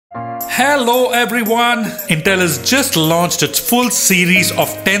Hello everyone! Intel has just launched its full series of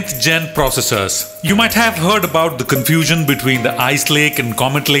 10th gen processors. You might have heard about the confusion between the Icelake and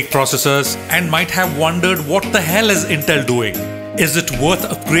Cometlake processors and might have wondered what the hell is Intel doing. Is it worth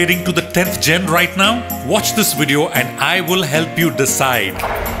upgrading to the 10th gen right now? Watch this video and I will help you decide.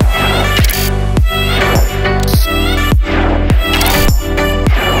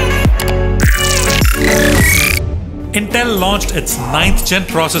 Intel launched its 9th gen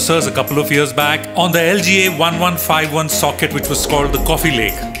processors a couple of years back on the LGA1151 socket, which was called the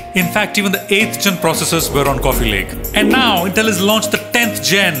Coffeelake. In fact, even the 8th gen processors were on Coffeelake. And now Intel has launched the 10th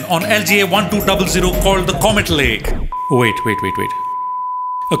gen on LGA1200 called the Cometlake. Wait.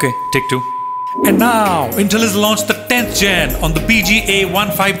 Okay, take two. And now Intel has launched the 10th gen on the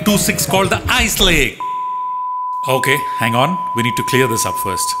BGA1526 called the Icelake. Okay, hang on, we need to clear this up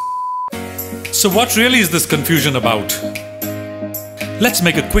first. So what really is this confusion about? Let's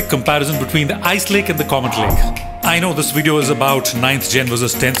make a quick comparison between the Icelake and the Cometlake. I know this video is about 9th gen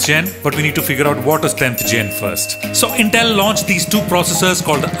versus 10th gen, but we need to figure out what is 10th gen first. So Intel launched these two processors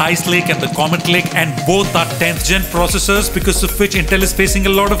called the Icelake and the Cometlake, and both are 10th gen processors, because of which Intel is facing a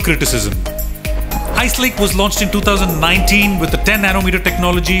lot of criticism. Icelake was launched in 2019 with the 10 nanometer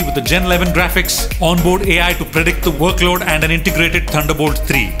technology with the Gen 11 graphics, onboard AI to predict the workload, and an integrated Thunderbolt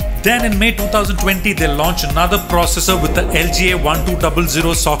 3. Then in May 2020, they launched another processor with the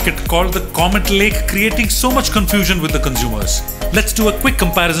LGA1200 socket called the Cometlake, creating so much confusion with the consumers. Let's do a quick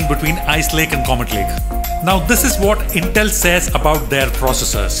comparison between Icelake and Cometlake. Now this is what Intel says about their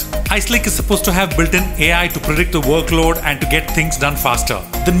processors. Icelake is supposed to have built-in AI to predict the workload and to get things done faster.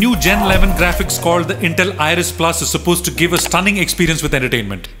 The new Gen 11 graphics called the Intel Iris Plus is supposed to give a stunning experience with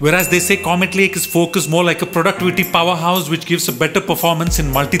entertainment. Whereas they say Cometlake is focused more like a productivity powerhouse which gives a better performance in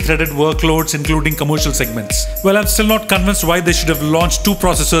multi-threaded workloads, including commercial segments. Well, I'm still not convinced why they should have launched two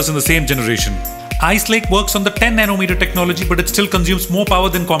processors in the same generation. Icelake works on the 10 nanometer technology, but it still consumes more power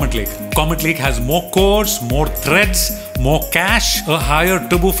than Cometlake. Cometlake has more cores, more threads, more cache, a higher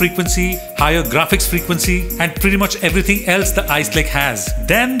turbo frequency, higher graphics frequency, and pretty much everything else the Icelake has.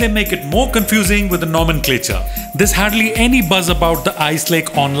 Then they make it more confusing with the nomenclature. There's hardly any buzz about the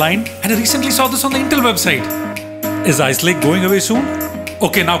Icelake online, and I recently saw this on the Intel website. Is Icelake going away soon?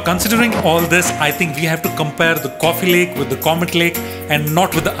 Okay, now considering all this, I think we have to compare the Coffeelake with the Cometlake and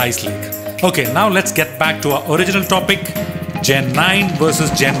not with the Icelake. Okay, now let's get back to our original topic, Gen 9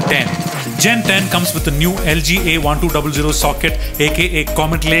 versus Gen 10. Gen 10 comes with the new LGA1200 socket, aka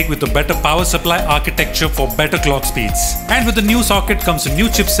Cometlake, with a better power supply architecture for better clock speeds. And with the new socket comes a new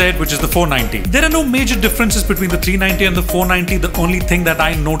chipset, which is the 490. There are no major differences between the 390 and the 490. The only thing that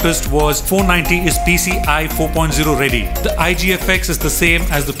I noticed was 490 is PCI 4.0 ready. The IGFX is the same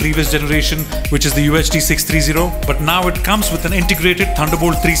as the previous generation, which is the UHD 630, but now it comes with an integrated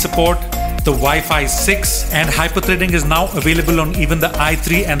Thunderbolt 3 support, the Wi-Fi 6, and hyperthreading is now available on even the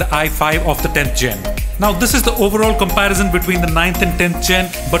i3 and the i5 of the 10th gen. Now this is the overall comparison between the 9th and 10th gen,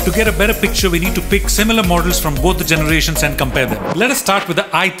 but to get a better picture we need to pick similar models from both the generations and compare them. Let us start with the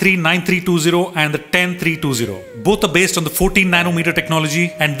i3 9320 and the 10320. Both are based on the 14 nanometer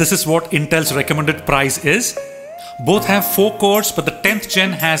technology, and this is what Intel's recommended price is. Both have 4 cores, but the 10th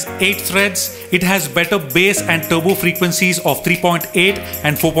gen has 8 threads. It has better base and turbo frequencies of 3.8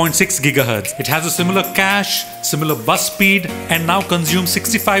 and 4.6 GHz. It has a similar cache, similar bus speed, and now consumes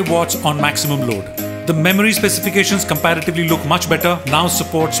 65 watts on maximum load. The memory specifications comparatively look much better. Now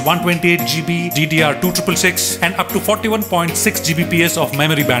supports 128GB DDR2 and up to 41.6 Gbps of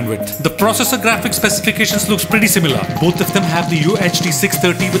memory bandwidth. The processor graphics specifications looks pretty similar. Both of them have the UHD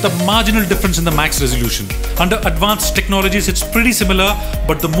 630 with a marginal difference in the max resolution. Under advanced technologies it's pretty similar,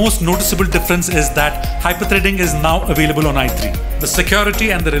 but the most noticeable difference is that hyperthreading is now available on i3. The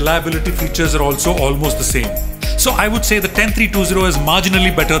security and the reliability features are also almost the same. So I would say the 10320 is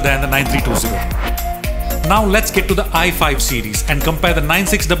marginally better than the 9320. Now let's get to the i5 series and compare the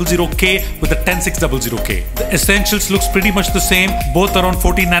 9600K with the 10600K. The essentials looks pretty much the same, both are on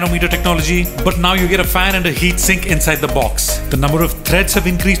 14 nanometer technology, but now you get a fan and a heat sink inside the box. The number of threads have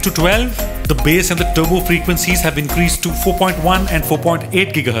increased to 12, the base and the turbo frequencies have increased to 4.1 and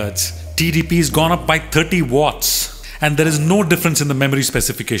 4.8 GHz. TDP has gone up by 30 watts. And there is no difference in the memory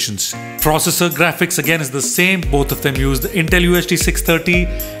specifications. Processor graphics again is the same, both of them use the Intel UHD 630,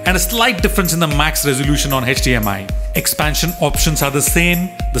 and a slight difference in the max resolution on HDMI. Expansion options are the same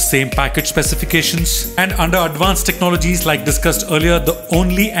package specifications, and under advanced technologies like discussed earlier, the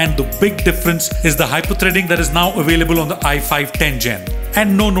only and the big difference is the hyperthreading that is now available on the i5 10 gen.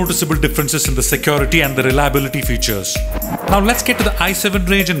 and no noticeable differences in the security and the reliability features. Now let's get to the i7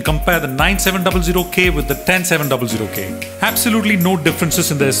 range and compare the 9700K with the 10700K. Absolutely no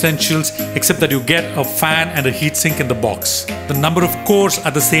differences in the essentials except that you get a fan and a heatsink in the box. The number of cores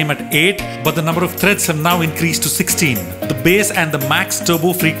are the same at 8, but the number of threads have now increased to 16. The base and the max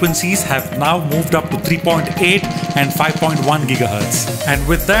turbo frequencies have now moved up to 3.8 and 5.1 GHz. And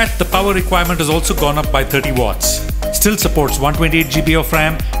with that, the power requirement has also gone up by 30 watts. Still supports 128 GB of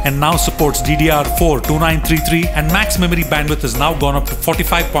RAM and now supports DDR4 2933, and max memory bandwidth has now gone up to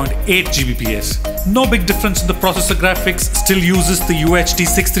 45.8 Gbps. No big difference in the processor graphics, still uses the UHD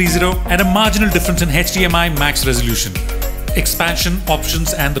 630, and a marginal difference in HDMI max resolution. Expansion,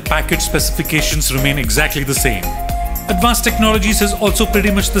 options and the package specifications remain exactly the same. Advanced Technologies is also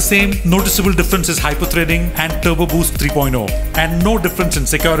pretty much the same. Noticeable difference is hyperthreading and Turbo Boost 3.0, and no difference in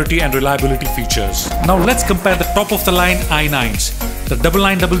security and reliability features. Now let's compare the top of the line i9s, the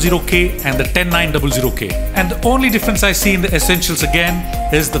 9900K and the 10900K. And the only difference I see in the essentials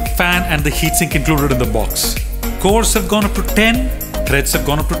again is the fan and the heatsink included in the box. Cores have gone up to 10, threads have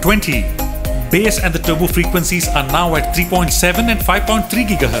gone up to 20. Base and the turbo frequencies are now at 3.7 and 5.3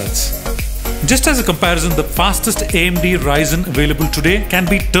 GHz. Just as a comparison, the fastest AMD Ryzen available today can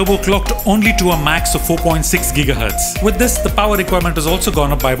be turbo clocked only to a max of 4.6 GHz. With this, the power requirement has also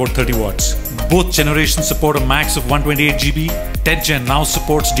gone up by about 30 watts. Both generations support a max of 128 GB. 10th Gen now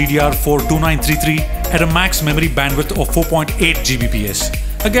supports DDR4 2933 at a max memory bandwidth of 4.8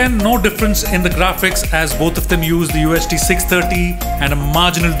 Gbps. Again, no difference in the graphics as both of them use the UHD 630, and a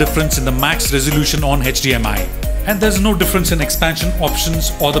marginal difference in the max resolution on HDMI. And there's no difference in expansion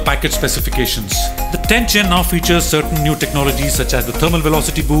options or the package specifications. The 10th Gen now features certain new technologies such as the thermal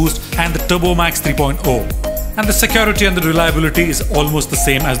velocity boost and the Turbo Max 3.0. And the security and the reliability is almost the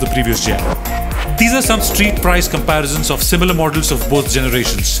same as the previous gen. These are some street price comparisons of similar models of both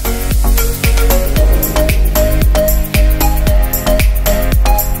generations.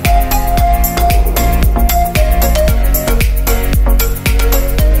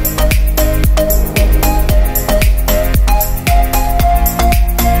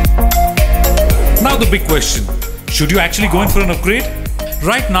 The big question, should you actually go in for an upgrade?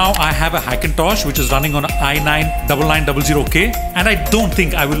 Right now I have a Hackintosh which is running on an i9 9900K, and I don't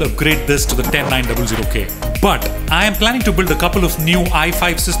think I will upgrade this to the 10900K. But I am planning to build a couple of new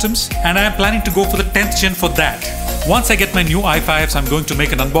i5 systems, and I am planning to go for the 10th Gen for that. Once I get my new i5s, I'm going to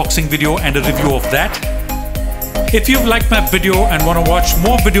make an unboxing video and a review of that. If you've liked my video and want to watch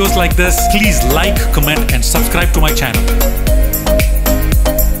more videos like this, please like, comment and subscribe to my channel.